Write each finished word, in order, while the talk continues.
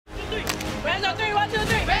Hands on three, 1, 2,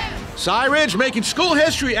 3. Cy Ridge making school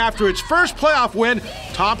history after its first playoff win.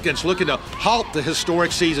 Tompkins looking to halt the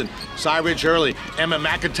historic season. Cy Ridge early. Emma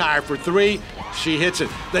McIntyre for 3. She hits it.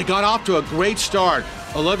 They got off to a great start.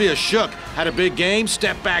 Olivia Shook had a big game.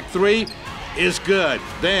 Step back 3 is good.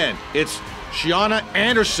 Then it's Shiana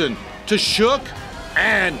Anderson to Shook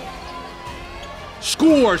and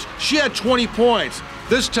scores. She had 20 points.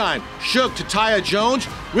 This time, Shook to Taya Jones.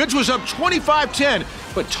 Ridge was up 25-10,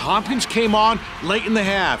 but Tompkins came on late in the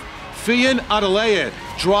half. Fian Adelea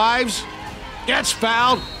drives, gets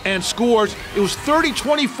fouled, and scores. It was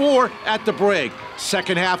 30-24 at the break.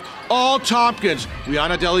 Second half, all Tompkins.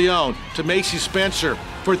 Rihanna DeLeon to Macy Spencer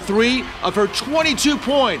for 3 of her 22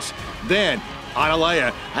 points. Then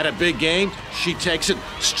Adelea had a big game. She takes it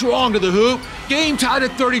strong to the hoop. Game tied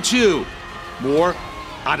at 32. More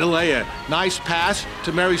Adelea, nice pass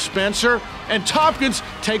to Mary Spencer, and Tompkins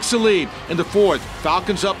takes the lead in the fourth.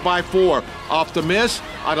 Falcons up by 4. Off the miss,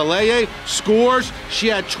 Adelea scores. She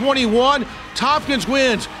had 21. Tompkins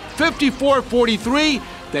wins 54-43.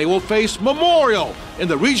 They will face Memorial in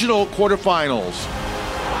the regional quarterfinals.